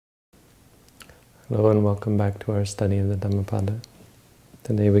Hello and welcome back to our study of the Dhammapada.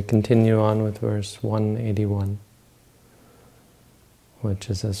 Today we continue on with verse 181, which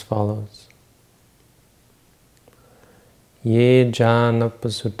is as follows. Ye jana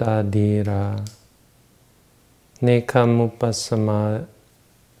pasuta dhira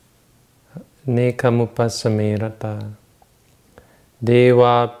nekamupasamerata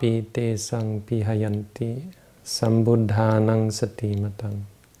devapi te sang pihayanti sambuddhanang satimatang.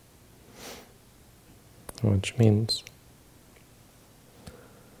 Which means,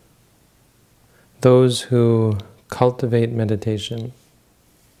 those who cultivate meditation,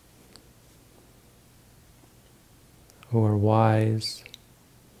 who are wise,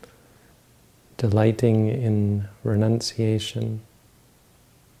 delighting in renunciation,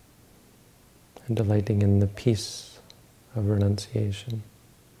 and delighting in the peace of renunciation.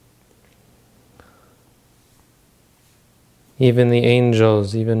 Even the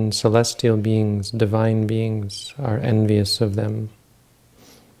angels, even celestial beings, divine beings, are envious of them.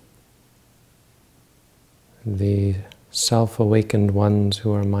 The self-awakened ones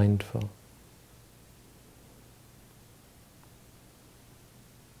who are mindful.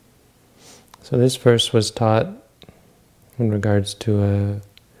 So this verse was taught in regards to a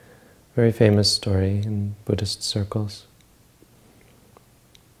very famous story in Buddhist circles.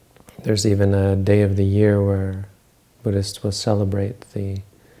 There's even a day of the year where Buddhists will celebrate the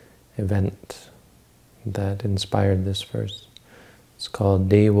event that inspired this verse. It's called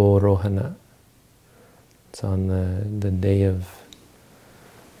Devo Rohana. It's on the day of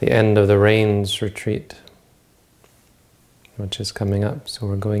the end of the rains retreat, which is coming up. So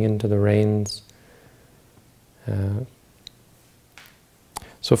we're going into the rains.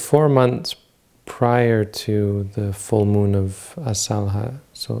 So 4 months prior to the full moon of Asalha,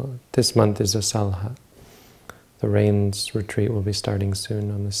 so this month is Asalha. The rains retreat will be starting soon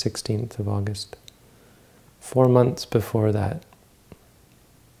on the 16th of August. 4 months before that,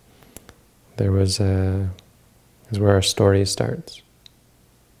 there was is where our story starts.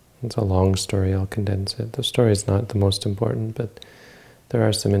 It's a long story, I'll condense it. The story is not the most important, but there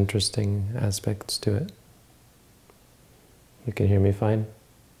are some interesting aspects to it. You can hear me fine?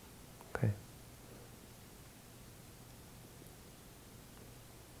 Okay.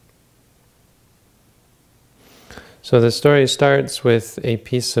 So the story starts with a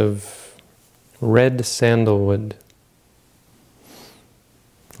piece of red sandalwood.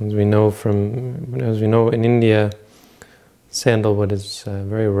 As we know in India, sandalwood is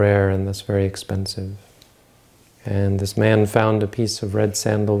very rare and thus very expensive. And this man found a piece of red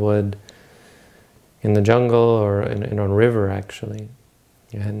sandalwood in the jungle, or in a river actually.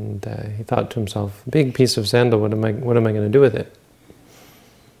 And he thought to himself, big piece of sandalwood, what am I going to do with it?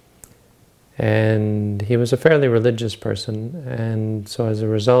 And he was a fairly religious person, and so as a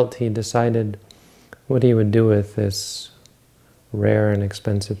result he decided what he would do with this rare and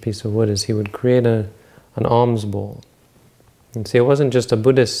expensive piece of wood is he would create an alms bowl. And see, it wasn't just a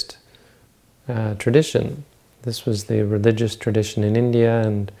Buddhist tradition. This was the religious tradition in India,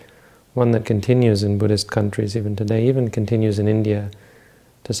 and one that continues in Buddhist countries even today, even continues in India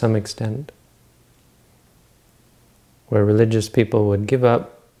to some extent, where religious people would give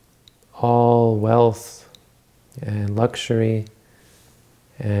up all wealth and luxury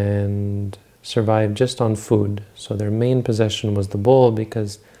and survive just on food. So their main possession was the bowl,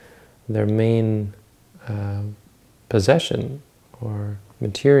 because their main possession or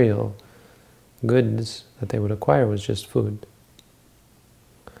material goods that they would acquire was just food.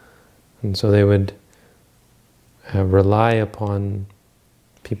 And so they would rely upon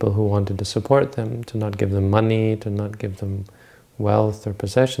people who wanted to support them, to not give them money, to not give them wealth or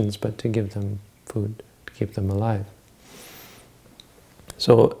possessions, but to give them food, to keep them alive.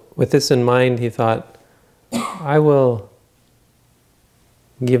 So with this in mind, he thought, I will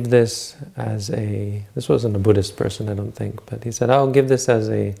give this as this wasn't a Buddhist person, I don't think, but he said, I'll give this as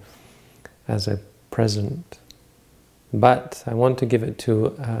a present, but I want to give it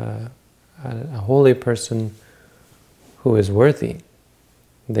to a holy person who is worthy.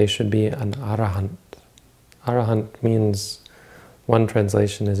 They should be an arahant. Arahant means, one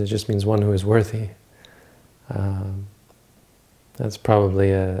translation is, it just means one who is worthy. That's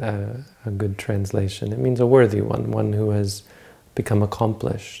probably a good translation. It means a worthy one, one who has become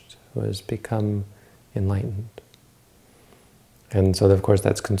accomplished, who has become enlightened. And so, of course,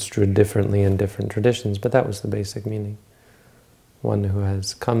 that's construed differently in different traditions, but that was the basic meaning. One who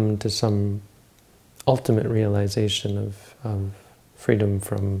has come to some ultimate realization of freedom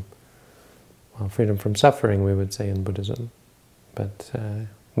from suffering, we would say in Buddhism. But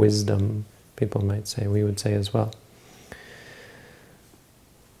wisdom, people might say, we would say as well.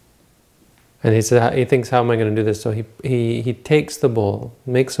 And he said, he thinks, how am I going to do this? So he takes the bowl,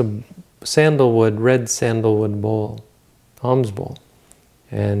 makes a red sandalwood bowl, alms bowl,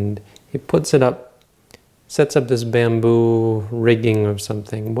 and he puts it up, sets up this bamboo rigging of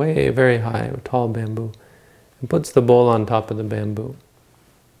something, very high, tall bamboo, and puts the bowl on top of the bamboo.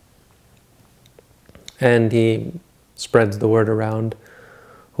 And he spreads the word around.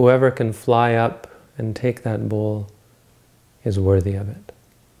 Whoever can fly up and take that bowl is worthy of it,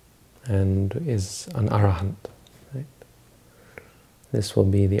 and is an arahant. Right? This will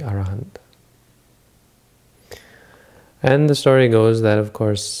be the arahant. And the story goes that, of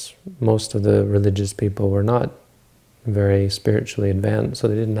course, most of the religious people were not very spiritually advanced, so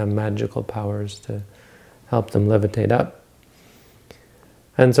they didn't have magical powers to help them levitate up.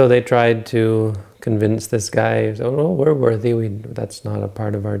 And so they tried to convince this guy, oh, we're worthy, that's not a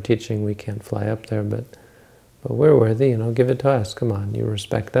part of our teaching, we can't fly up there, but we're worthy, give it to us, come on, you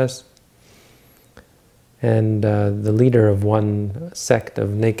respect us. And the leader of one sect of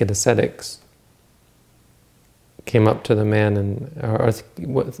naked ascetics came up to the man and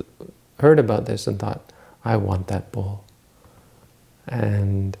heard about this and thought, I want that bowl.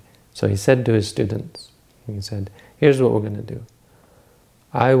 And so he said to his students, he said, here's what we're going to do.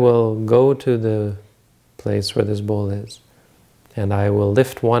 I will go to the place where this bowl is, and I will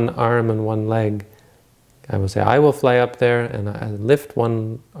lift one arm and one leg. I will say, I will fly up there, and I lift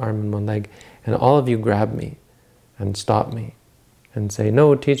one arm and one leg, and all of you grab me and stop me and say,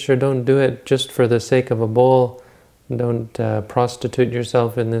 no, teacher, don't do it just for the sake of a bowl. Don't prostitute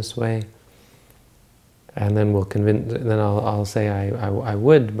yourself in this way. And then I'll say I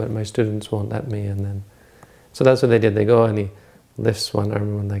would, but my students won't let me. And then, so that's what they did. They go and he lifts one arm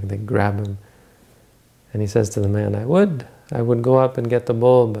and one leg, they grab him. And he says to the man, I would go up and get the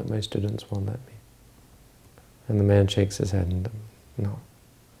bowl, but my students won't let me. And the man shakes his head and,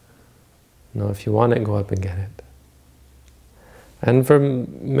 no, if you want it, go up and get it. And for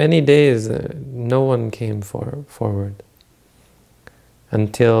many days, no one came forward,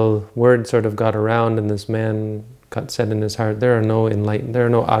 until word sort of got around, and this man said in his heart, there are no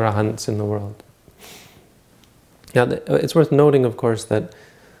arahants in the world. Now, it's worth noting, of course, that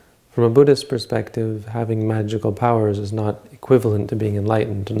from a Buddhist perspective, having magical powers is not equivalent to being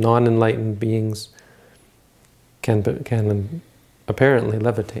enlightened. Non-enlightened beings can apparently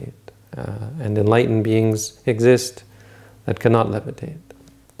levitate, and enlightened beings exist that cannot levitate.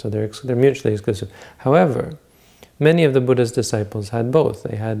 So they're mutually exclusive. However, many of the Buddha's disciples had both.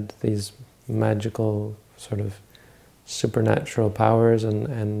 They had these magical sort of supernatural powers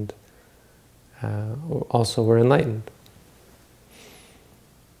and also were enlightened.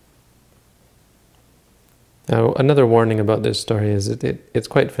 Now, another warning about this story is it's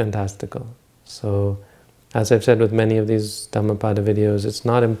quite fantastical. So, as I've said with many of these Dhammapada videos, it's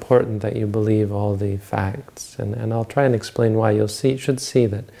not important that you believe all the facts, and I'll try and explain why. You should see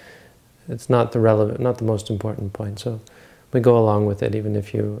that it's not the most important point. So we go along with it, even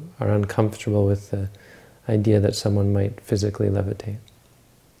if you are uncomfortable with the idea that someone might physically levitate.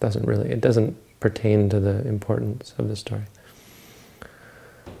 It doesn't pertain to the importance of the story.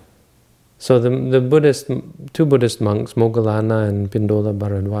 So the two Buddhist monks, Moggallana and Pindola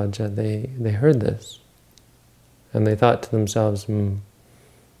Bharadwaja, they heard this. And they thought to themselves,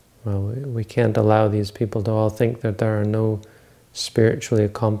 well, we can't allow these people to all think that there are no spiritually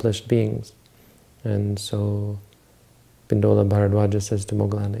accomplished beings. And so Pindola Bharadwaja says to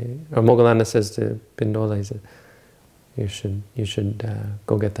Moggallana, or Moggallana says to Pindola, he said, you should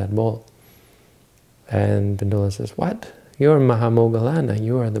go get that bowl. And Pindola says, what? You're Mahamoggallana,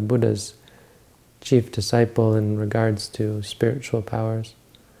 you are the Buddha's chief disciple in regards to spiritual powers.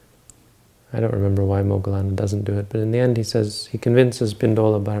 I don't remember why Moggallana doesn't do it, but in the end he convinces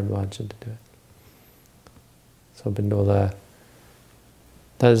Pindola Bharadwaja to do it. So Pindola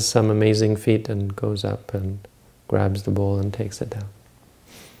does some amazing feat and goes up and grabs the bowl and takes it down.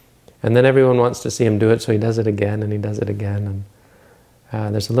 And then everyone wants to see him do it, so he does it again and he does it again.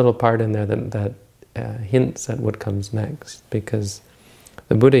 And there's a little part in there that hints at what comes next, because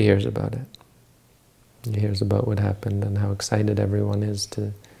the Buddha hears about it. He hears about what happened and how excited everyone is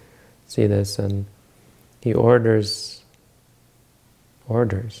to see this, and he orders.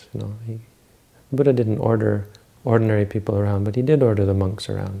 Buddha didn't order ordinary people around, but he did order the monks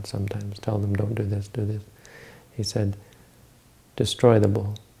around sometimes, tell them, don't do this, do this. He said, destroy the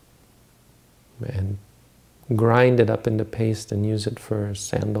bowl and grind it up into paste and use it for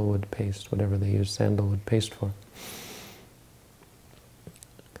sandalwood paste, whatever they use sandalwood paste for.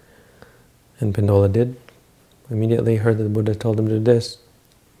 And Pindola did. Immediately heard that the Buddha told him to do this,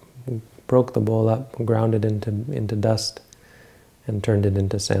 broke the bowl up, ground it into dust, and turned it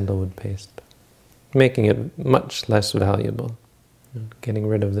into sandalwood paste. making it much less valuable, getting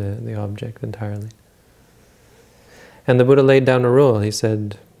rid of the object entirely. And the Buddha laid down a rule. He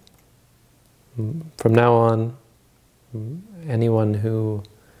said, from now on, any one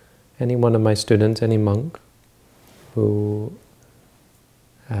of my students, any monk, who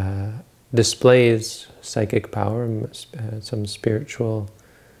displays psychic power, some spiritual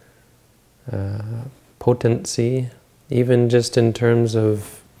potency, even just in terms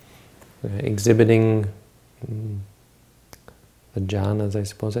of exhibiting the jhanas, I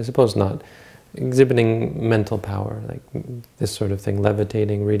suppose not, exhibiting mental power, like this sort of thing,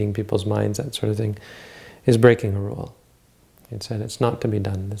 levitating, reading people's minds, that sort of thing, is breaking a rule. It said it's not to be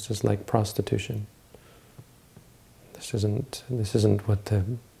done. This is like prostitution. This isn't what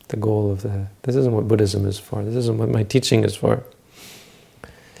the goal of this isn't what Buddhism is for. This isn't what my teaching is for.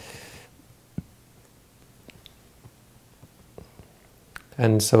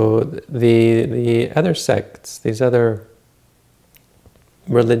 And so the other sects, these other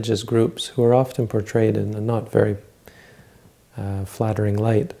religious groups who are often portrayed in a not very flattering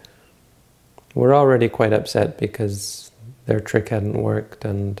light, were already quite upset because their trick hadn't worked,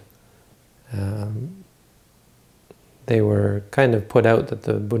 and they were kind of put out that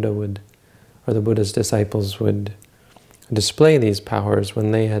the Buddha would, or the Buddha's disciples would display these powers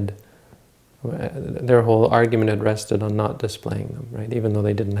when they had, their whole argument had rested on not displaying them, right? Even though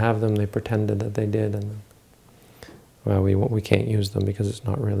they didn't have them, they pretended that they did, and well, we can't use them because it's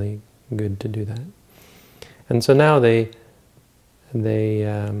not really good to do that. And so now they'd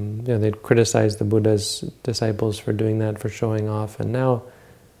criticized the Buddha's disciples for doing that, for showing off, and now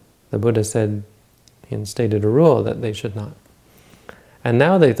the Buddha said, he instated a rule that they should not. And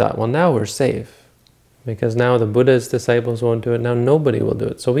now they thought, well, now we're safe, because now the Buddha's disciples won't do it, now nobody will do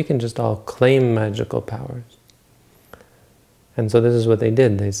it, so we can just all claim magical powers. And so this is what they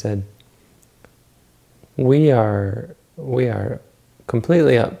did. They said, we are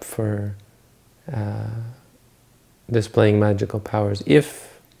completely up for displaying magical powers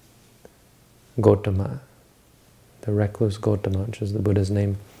if Gotama, the recluse Gotama, which is the Buddha's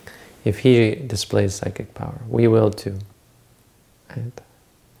name, if he displays psychic power, we will too. Right?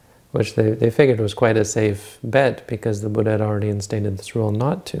 Which they figured was quite a safe bet, because the Buddha had already instated this rule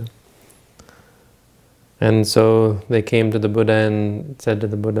not to. And so they came to the Buddha and said to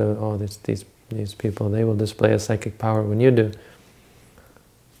the Buddha, oh, these people, they will display a psychic power when you do.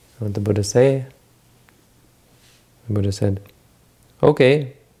 What did the Buddha say? The Buddha said,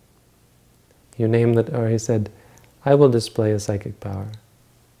 okay, you name that, or he said, I will display a psychic power.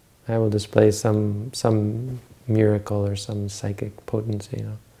 I will display some miracle or some psychic potency,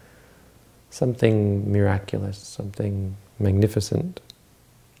 something miraculous, something magnificent.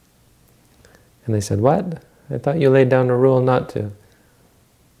 And they said, what? I thought you laid down a rule not to.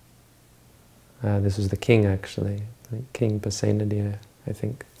 This is the king, actually, King Pasenadi, I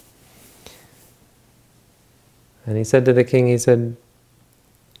think. And he said to the king, he said,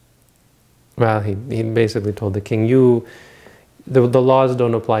 well, he basically told the king, the laws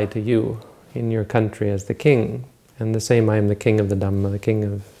don't apply to you in your country as the king. And the same, I am the king of the Dhamma, the king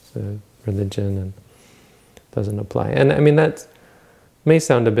of the religion, and it doesn't apply. And I mean, that may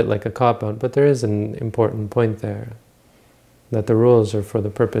sound a bit like a cop-out, but there is an important point there, that the rules are for the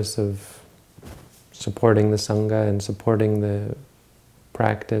purpose of supporting the Sangha and supporting the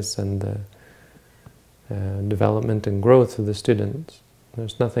practice and the development and growth of the students.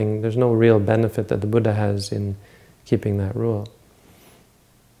 There's no real benefit that the Buddha has in keeping that rule.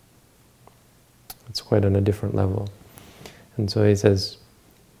 It's quite on a different level. And so he says,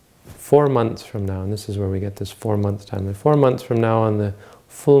 4 months from now, and this is where we get this 4-month time, 4 months from now on the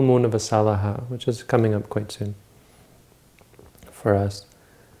full moon of Asalaha, which is coming up quite soon for us.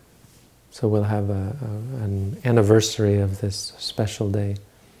 So we'll have an anniversary of this special day.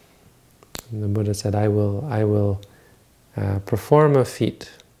 And the Buddha said, I will perform a feat.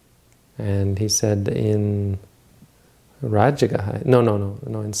 And he said in Rajagaha, no,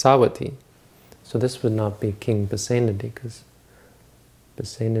 in Savatthi. So this would not be King Pasenadi, because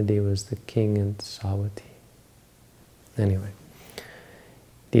Pasenadi was the king in Savatthi. Anyway,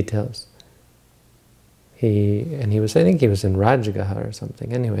 details. I think he was in Rajagaha or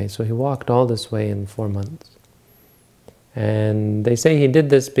something. Anyway, so he walked all this way in 4 months. And they say he did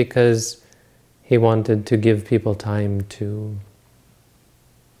this because he wanted to give people time to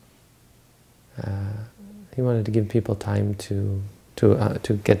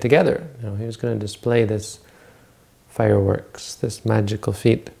get together. He was going to display this fireworks, this magical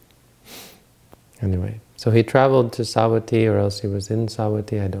feat. Anyway, so he traveled to Savatthi, or else he was in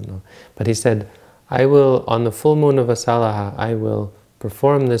Savatthi, I don't know. But he said, I will, on the full moon of Asalaha, I will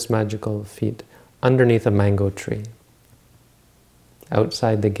perform this magical feat underneath a mango tree,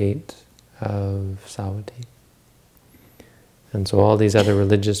 outside the gate of Savatthi. And so all these other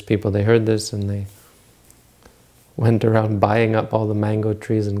religious people, they heard this and they went around buying up all the mango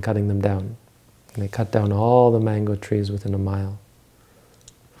trees and cutting them down. And they cut down all the mango trees within a mile.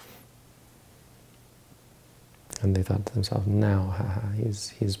 And they thought to themselves, now,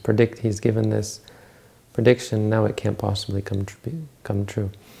 he's given this prediction, now it can't possibly come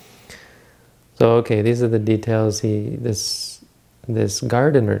true. So okay, these are the details. This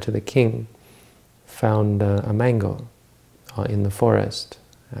gardener to the king found a mango in the forest,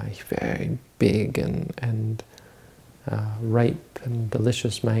 very big and ripe and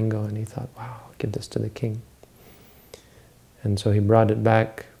delicious mango, and he thought, wow, I'll give this to the king. And so he brought it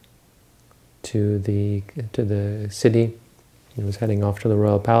back to the city. He was heading off to the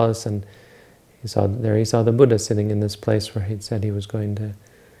royal palace, and he saw the Buddha sitting in this place where he'd said he was going to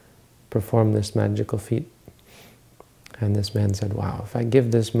perform this magical feat. And this man said, wow, if I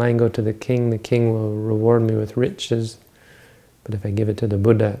give this mango to the king will reward me with riches. But if I give it to the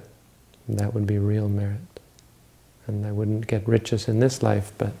Buddha, that would be real merit. And I wouldn't get riches in this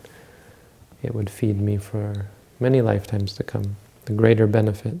life, but it would feed me for many lifetimes to come. The greater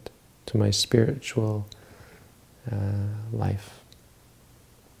benefit to my spiritual life.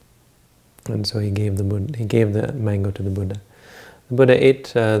 And so he gave the mango to the Buddha. The Buddha ate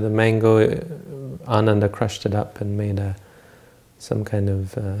the mango. Ananda crushed it up and made some kind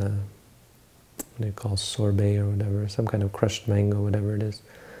of what do you call sorbet or whatever, some kind of crushed mango, whatever it is,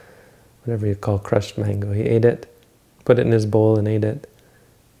 whatever you call crushed mango. He ate it, put it in his bowl and ate it,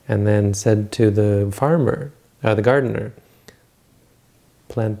 and then said to the farmer, the gardener,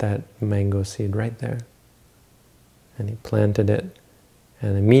 plant that mango seed right there. And he planted it,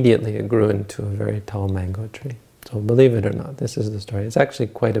 and immediately it grew into a very tall mango tree. So believe it or not, this is the story. It's actually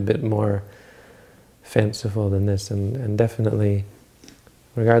quite a bit more fanciful than this, and definitely,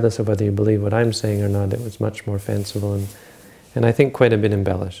 regardless of whether you believe what I'm saying or not, it was much more fanciful and I think quite a bit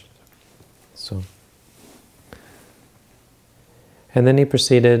embellished. So, and then he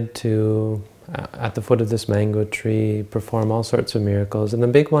proceeded to, at the foot of this mango tree, perform all sorts of miracles. And the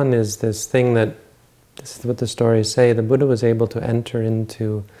big one is this thing that, this is what the stories say, the Buddha was able to enter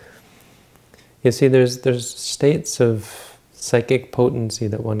into, you see, there's states of psychic potency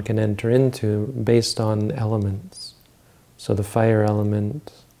that one can enter into based on elements. So the fire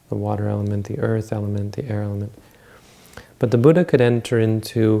element, the water element, the earth element, the air element. But the Buddha could enter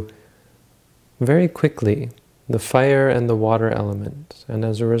into, very quickly, the fire and the water element. And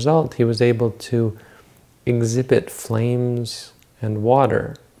as a result, he was able to exhibit flames and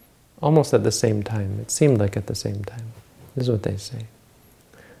water almost at the same time. It seemed like at the same time. This is what they say.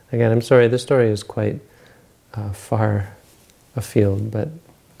 Again, I'm sorry, this story is quite far afield, but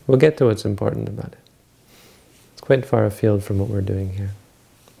we'll get to what's important about it. It's quite far afield from what we're doing here.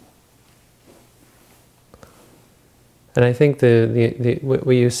 And I think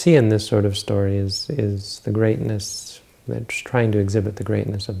what you see in this sort of story is the greatness, that's trying to exhibit the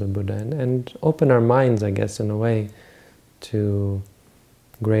greatness of the Buddha and open our minds, I guess, in a way, to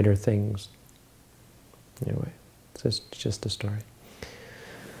greater things. Anyway, it's just a story.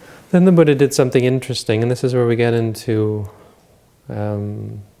 Then the Buddha did something interesting, and this is where we get into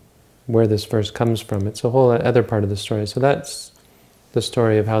where this verse comes from. It's a whole other part of the story. So that's the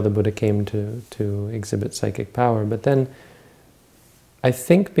story of how the Buddha came to exhibit psychic power. But then, I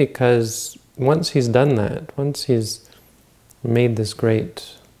think because once he's done that, once he's made this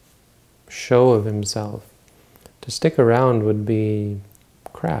great show of himself, to stick around would be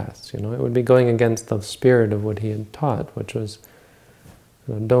crass, it would be going against the spirit of what he had taught, which was,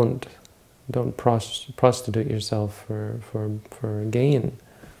 don't prostitute yourself for gain,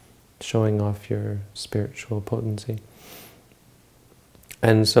 showing off your spiritual potency.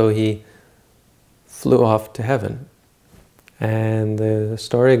 And so he flew off to heaven. And the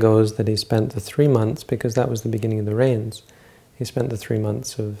story goes that he spent the 3 months, because that was the beginning of the rains, he spent the 3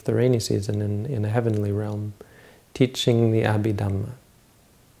 months of the rainy season in a heavenly realm, teaching the Abhidhamma.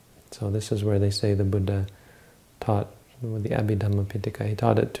 So this is where they say the Buddha taught the Abhidhamma Pitaka. He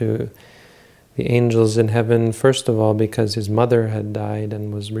taught it to the angels in heaven, first of all because his mother had died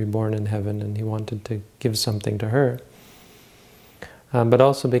and was reborn in heaven, and he wanted to give something to her. But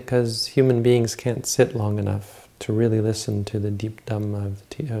also because human beings can't sit long enough to really listen to the deep Dhamma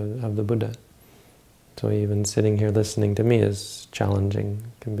of the Buddha. So even sitting here listening to me is challenging.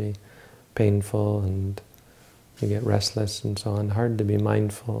 It can be painful, and you get restless and so on. Hard to be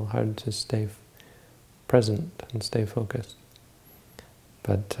mindful, hard to stay present and stay focused.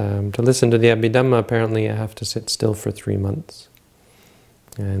 But to listen to the Abhidhamma, apparently I have to sit still for 3 months.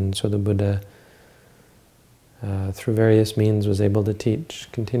 And so the Buddha through various means, was able to teach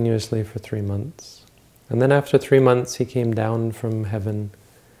continuously for 3 months. And then after 3 months, he came down from heaven.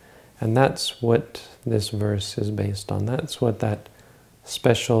 And that's what this verse is based on. That's what that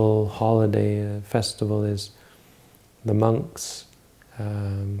special holiday festival is. The monks,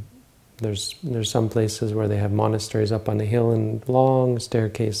 there's some places where they have monasteries up on a hill and long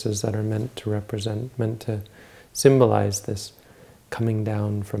staircases that are meant to symbolize this coming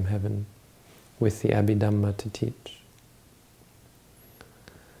down from heaven with the Abhidhamma to teach.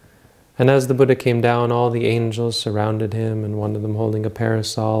 And as the Buddha came down, all the angels surrounded him, and one of them holding a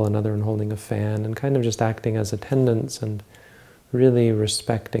parasol, another one holding a fan, and kind of just acting as attendants and really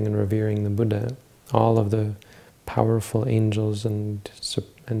respecting and revering the Buddha, all of the powerful angels and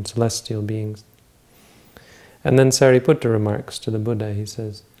celestial beings. And then Sariputta remarks to the Buddha, he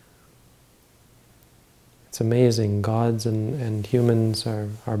says, it's amazing, gods and humans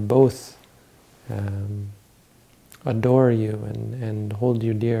are both adore you and hold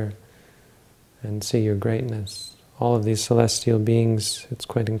you dear and see your greatness. All of these celestial beings, it's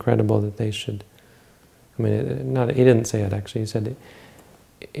quite incredible that they should, I mean, he didn't say it actually, he said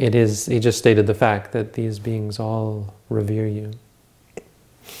it is, he just stated the fact that these beings all revere you.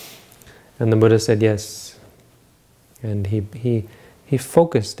 And the Buddha said yes. And he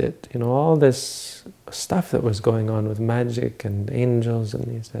focused it, all this stuff that was going on with magic and angels,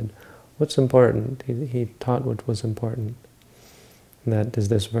 and he said, what's important? He taught what was important. And that is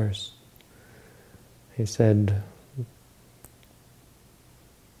this verse. He said,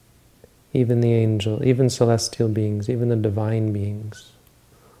 even the angel, even celestial beings, even the divine beings,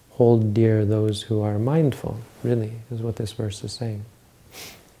 hold dear those who are mindful, really, is what this verse is saying.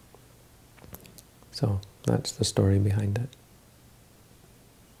 So, that's the story behind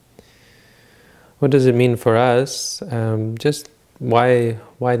it. What does it mean for us? Just why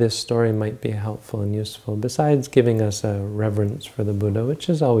this story might be helpful and useful, besides giving us a reverence for the Buddha, which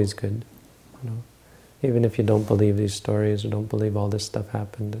is always good. Even if you don't believe these stories or don't believe all this stuff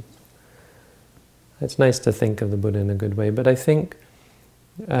happened, it's nice to think of the Buddha in a good way. But I think,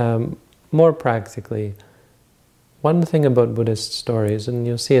 more practically, one thing about Buddhist stories, and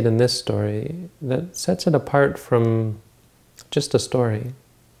you'll see it in this story, that sets it apart from just a story,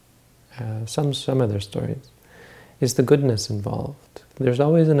 some other stories, is the goodness involved. There's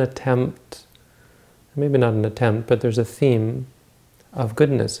always an attempt, maybe not an attempt, but there's a theme of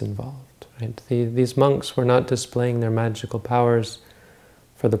goodness involved. Right? These monks were not displaying their magical powers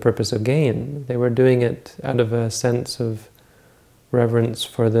for the purpose of gain. They were doing it out of a sense of reverence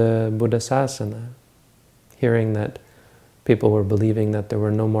for the Buddha Sasana, hearing that people were believing that there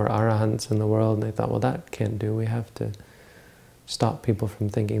were no more arahants in the world, and they thought, well, that can't do. We have to stop people from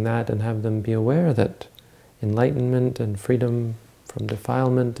thinking that and have them be aware that enlightenment and freedom from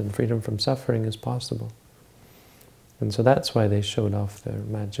defilement and freedom from suffering is possible. And so that's why they showed off their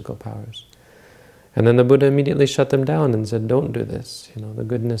magical powers. And then the Buddha immediately shut them down and said, don't do this. The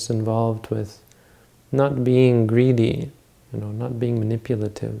goodness involved with not being greedy, not being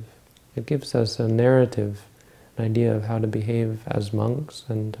manipulative. It gives us a narrative, an idea of how to behave as monks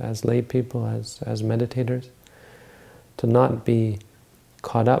and as lay people, as meditators. To not be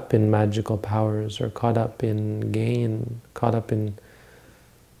caught up in magical powers or caught up in gain, caught up in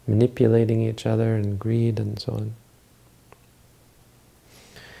manipulating each other and greed and so on.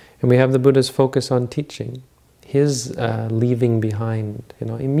 And we have the Buddha's focus on teaching, his leaving behind.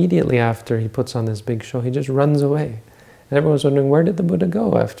 Immediately after he puts on this big show, he just runs away. And everyone's wondering, where did the Buddha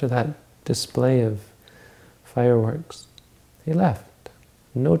go after that display of fireworks? He left.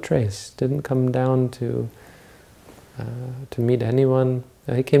 No trace. Didn't come down to meet anyone.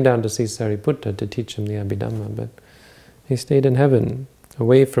 He came down to see Sariputta to teach him the Abhidhamma, but he stayed in heaven,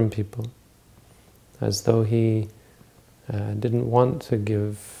 away from people, as though he didn't want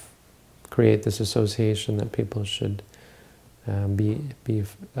to create this association that people should be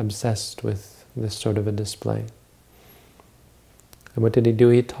obsessed with this sort of a display. And what did he do?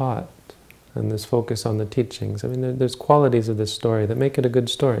 He taught, and this focus on the teachings. I mean, there's qualities of this story that make it a good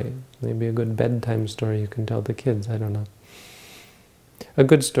story. Maybe a good bedtime story you can tell the kids, I don't know. A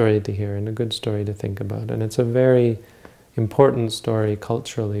good story to hear and a good story to think about. And it's a very important story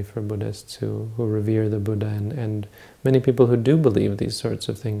culturally for Buddhists who revere the Buddha, and many people who do believe these sorts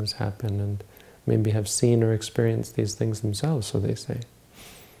of things happen and maybe have seen or experienced these things themselves, so they say.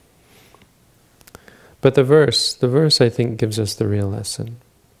 But the verse I think gives us the real lesson.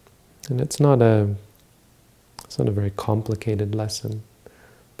 And it's not a very complicated lesson,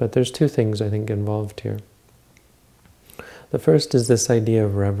 but there's two things I think involved here. The first is this idea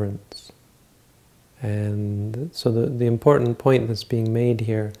of reverence. And so the important point that's being made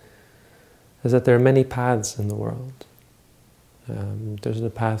here, is that there are many paths in the world. There's a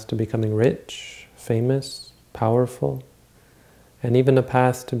path to becoming rich, famous, powerful, and even a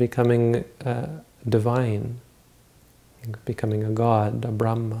path to becoming divine, becoming a god, a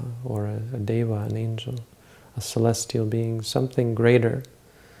Brahma, or a Deva, an angel, a celestial being, something greater.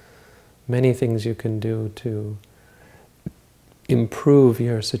 Many things you can do to improve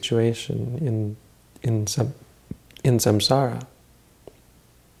your situation in samsara.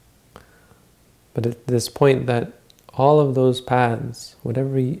 But at this point that all of those paths,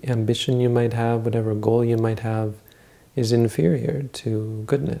 whatever ambition you might have, whatever goal you might have, is inferior to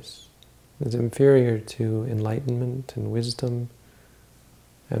goodness, is inferior to enlightenment and wisdom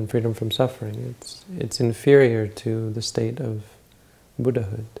and freedom from suffering. It's inferior to the state of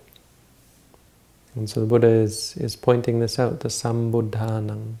Buddhahood. And so the Buddha is pointing this out, the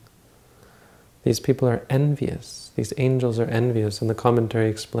sambuddhanam. These people are envious. These angels are envious. And the commentary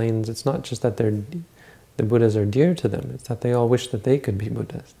explains it's not just that the Buddhas are dear to them, it's that they all wish that they could be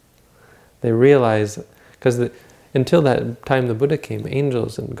Buddhas. They realize, because until that time the Buddha came,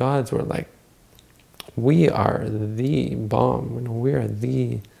 angels and gods were like, we are the bomb, we are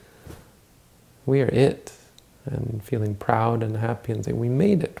it. And feeling proud and happy and saying, we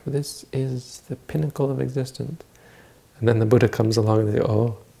made it, this is the pinnacle of existence. And then the Buddha comes along and they say,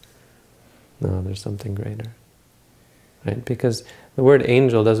 oh, no, there's something greater. Right? Because the word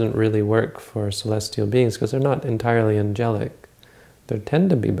angel doesn't really work for celestial beings because they're not entirely angelic. They tend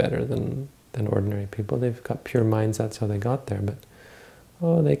to be better than ordinary people. They've got pure minds, that's how they got there. But,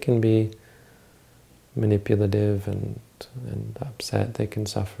 oh, they can be manipulative and upset, they can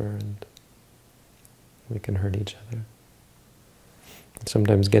suffer, and we can hurt each other.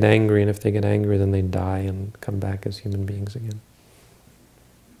 Sometimes get angry, and if they get angry, then they die and come back as human beings again.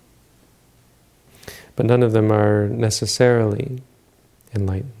 But none of them are necessarily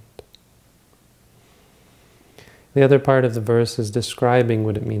enlightened. The other part of the verse is describing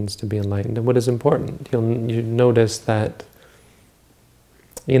what it means to be enlightened and what is important. You notice that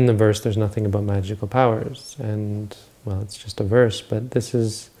in the verse there's nothing about magical powers, and, well, it's just a verse, but this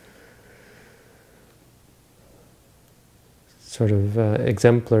is sort of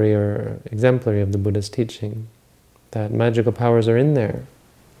exemplary of the Buddha's teaching, that magical powers are in there.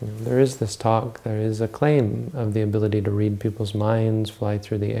 There is this talk, there is a claim of the ability to read people's minds, fly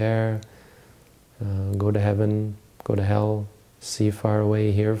through the air, go to heaven, go to hell, see far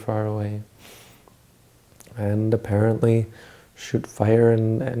away, hear far away, and apparently shoot fire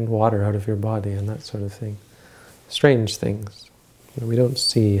and water out of your body and that sort of thing. Strange things we don't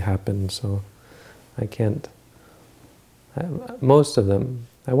see happen, so I can't. Most of them,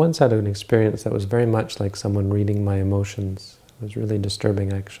 I once had an experience that was very much like someone reading my emotions. It was really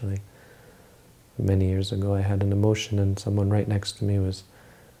disturbing, actually. Many years ago I had an emotion and someone right next to me was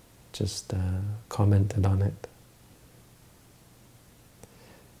just commented on it.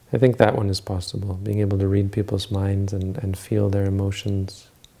 I think that one is possible, being able to read people's minds and feel their emotions.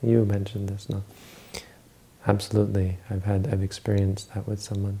 You mentioned this, no? Absolutely, I've experienced that with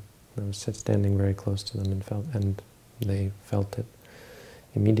someone. I was standing very close to them and they felt it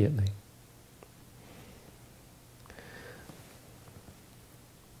immediately.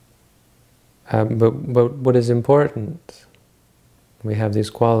 But what is important, we have these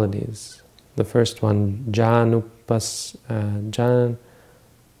qualities. The first one, ye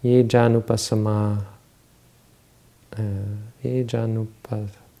janupasama,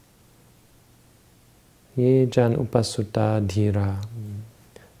 ye janupasutta dhira.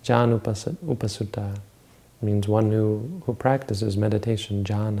 Janupasutta means one who practices meditation,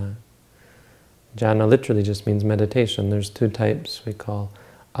 jhana. Jhana literally just means meditation. There's two types we call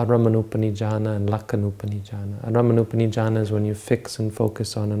Aramanupanijjhana and Lakkanupanijjhana. Aramanupanijjhana is when you fix and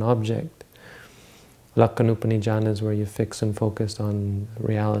focus on an object. Lakkanupanijjhana is where you fix and focus on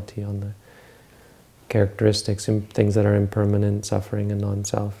reality, on the characteristics, things that are impermanent, suffering, and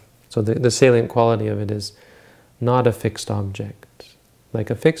non-self. So the salient quality of it is not a fixed object. Like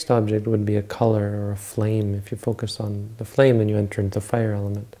a fixed object would be a color or a flame. If you focus on the flame, then you enter into the fire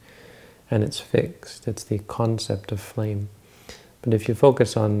element. And it's fixed. It's the concept of flame. But if you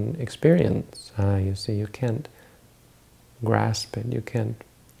focus on experience, you see, you can't grasp it. You can't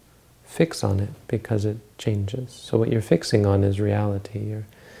fix on it because it changes. So what you're fixing on is reality. You're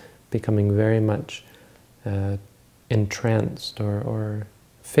becoming very much entranced or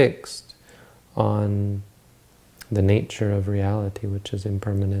fixed on the nature of reality, which is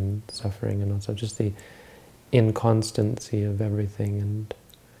impermanent, suffering, and also just the inconstancy of everything and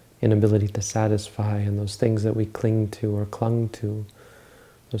inability to satisfy, and those things that we cling to or clung to,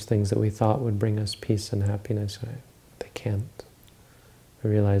 those things that we thought would bring us peace and happiness, they can't. We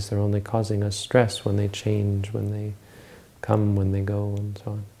realize they're only causing us stress when they change, when they come, when they go, and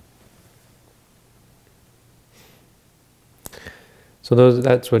so on. So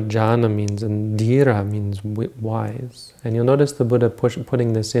that's what jhana means, and dhira means wise. And you'll notice the Buddha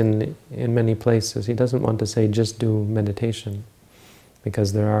putting this in many places. He doesn't want to say just do meditation,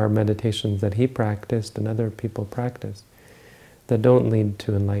 because there are meditations that he practiced and other people practice that don't lead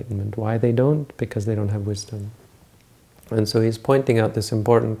to enlightenment. Why they don't? Because they don't have wisdom. And so he's pointing out this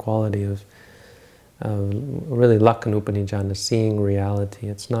important quality of really Lakkhana-upanijjhana, seeing reality.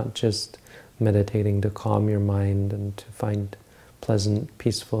 It's not just meditating to calm your mind and to find pleasant,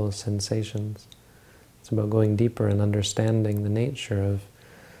 peaceful sensations. It's about going deeper and understanding the nature of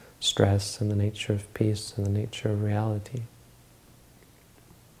stress and the nature of peace and the nature of reality.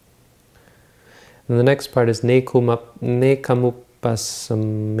 And the next part is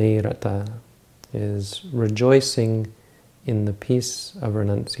nekamupasamerata, is rejoicing in the peace of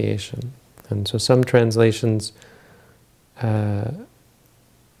renunciation. And so some translations talk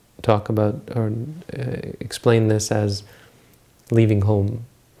about or explain this as leaving home.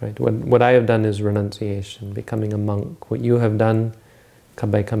 Right? What I have done is renunciation, becoming a monk. What you have done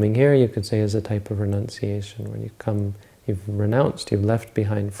by coming here, you could say, is a type of renunciation. When you come, you've renounced, you've left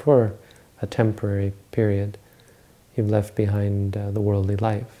behind for a temporary period. You've left behind the worldly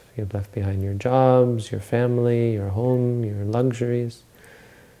life. You've left behind your jobs, your family, your home, your luxuries,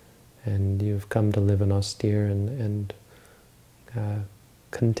 and you've come to live an austere and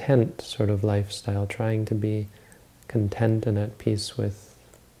content sort of lifestyle, trying to be content and at peace with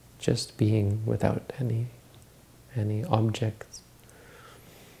just being without any objects.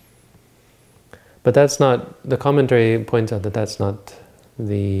 But that's not, the commentary points out that that's not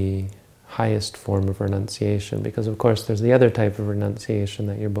the highest form of renunciation, because of course there's the other type of renunciation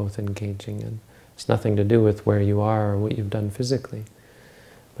that you're both engaging in. It's nothing to do with where you are or what you've done physically,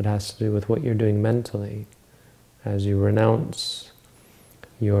 but has to do with what you're doing mentally. As you renounce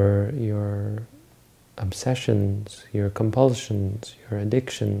your obsessions, your compulsions, your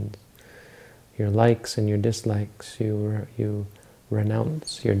addictions, your likes and your dislikes, you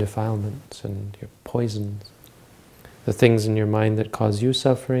renounce your defilements and your poisons. The things in your mind that cause you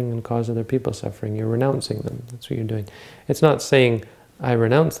suffering and cause other people suffering, you're renouncing them. That's what you're doing. It's not saying, I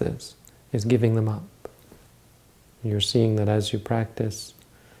renounce this. It's giving them up. You're seeing that as you practice,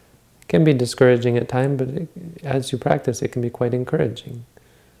 it can be discouraging at times, but as you practice, it can be quite encouraging.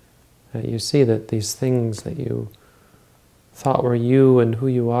 You see that these things that you thought were you and who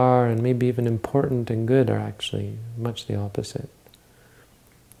you are and maybe even important and good are actually much the opposite.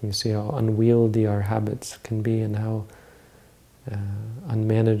 You see how unwieldy our habits can be and how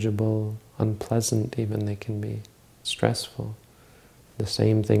unmanageable, unpleasant even they can be, stressful. The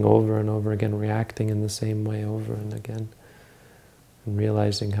same thing over and over again, reacting in the same way over and again, and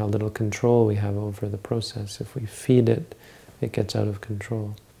realizing how little control we have over the process. If we feed it, it gets out of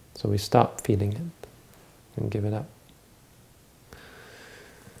control. So we stop feeding it and give it up.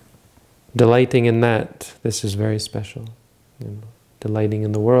 Delighting in that, this is very special. You know, delighting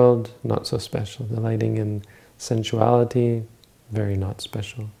in the world, not so special. Delighting in sensuality, very not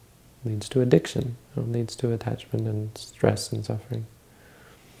special. Leads to addiction, leads to attachment and stress and suffering.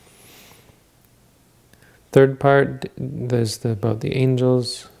 Third part, there's about the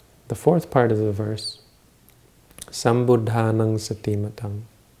angels. The fourth part of the verse, Sambuddhanang Satimatang.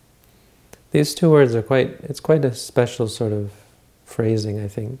 These two words are it's quite a special sort of phrasing, I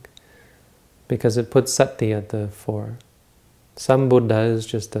think, because it puts sati at the fore. Sambuddha is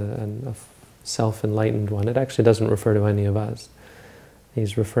just a self-enlightened one. It actually doesn't refer to any of us.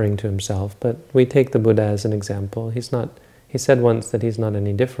 He's referring to himself, but we take the Buddha as an example. He said once that he's not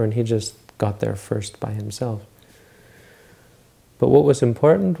any different, he just got there first by himself. But what was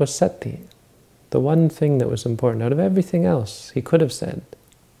important was sati. The one thing that was important out of everything else he could have said.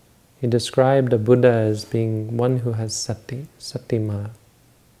 He described a Buddha as being one who has sati, satima.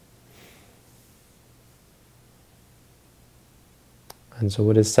 And so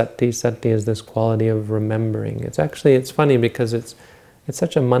what is sati? Sati is this quality of remembering. It's funny because it's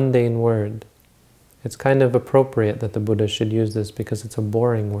such a mundane word. It's kind of appropriate that the Buddha should use this because it's a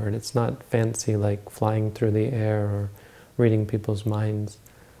boring word. It's not fancy like flying through the air or reading people's minds.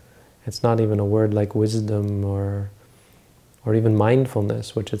 It's not even a word like wisdom or even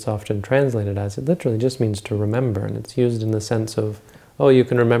mindfulness, which it's often translated as. It literally just means to remember, and it's used in the sense of, oh, you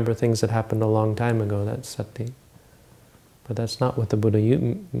can remember things that happened a long time ago, that's sati. But that's not what the Buddha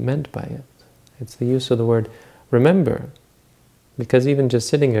meant by it. It's the use of the word remember. Because even just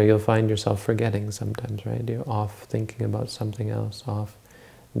sitting here, you'll find yourself forgetting sometimes, right? You're off thinking about something else, off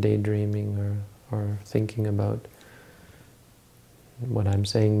daydreaming or thinking about what I'm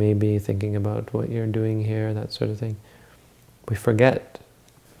saying maybe, thinking about what you're doing here, that sort of thing. We forget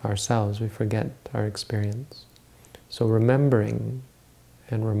ourselves, we forget our experience. So remembering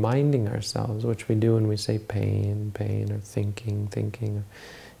and reminding ourselves, which we do when we say pain, pain, or thinking, or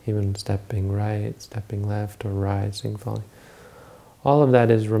even stepping right, stepping left, or rising, falling. All of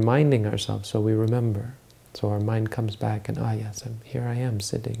that is reminding ourselves, so we remember. So our mind comes back and, yes, here I am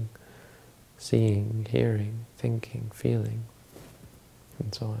sitting, seeing, hearing, thinking, feeling,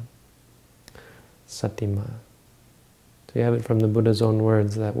 and so on. Satima. So you have it from the Buddha's own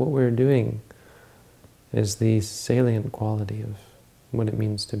words that what we're doing is the salient quality of what it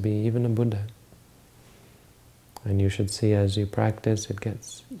means to be even a Buddha. And you should see as you practice, it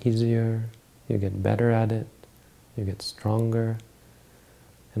gets easier, you get better at it, you get stronger,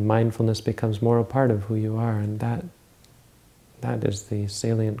 and mindfulness becomes more a part of who you are, and that is the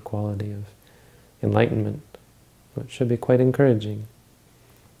salient quality of enlightenment, which should be quite encouraging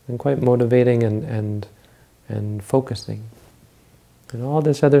and quite motivating and focusing. And all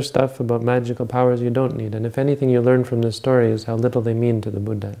this other stuff about magical powers you don't need. And if anything you learn from this story is how little they mean to the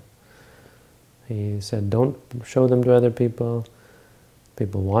Buddha. He said, don't show them to other people.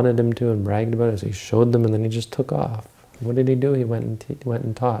 People wanted him to and bragged about it, so he showed them and then he just took off. What did he do? He went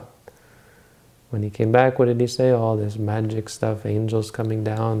and taught. When he came back, what did he say? All this magic stuff, angels coming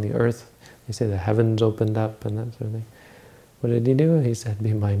down, the earth, they say the heavens opened up and that sort of thing. What did he do? He said,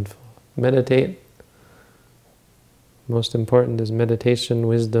 be mindful. Meditate. Most important is meditation,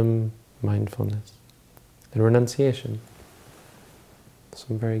 wisdom, mindfulness, and renunciation.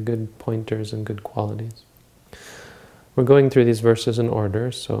 Some very good pointers and good qualities. We're going through these verses in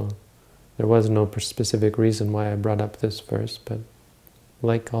order, so there was no specific reason why I brought up this verse, but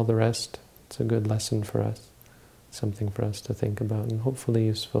like all the rest, it's a good lesson for us, something for us to think about, and hopefully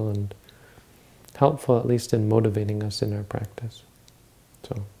useful and helpful, at least in motivating us in our practice.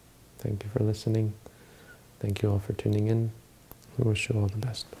 So, thank you for listening. Thank you all for tuning in. I wish you all the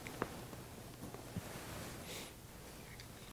best.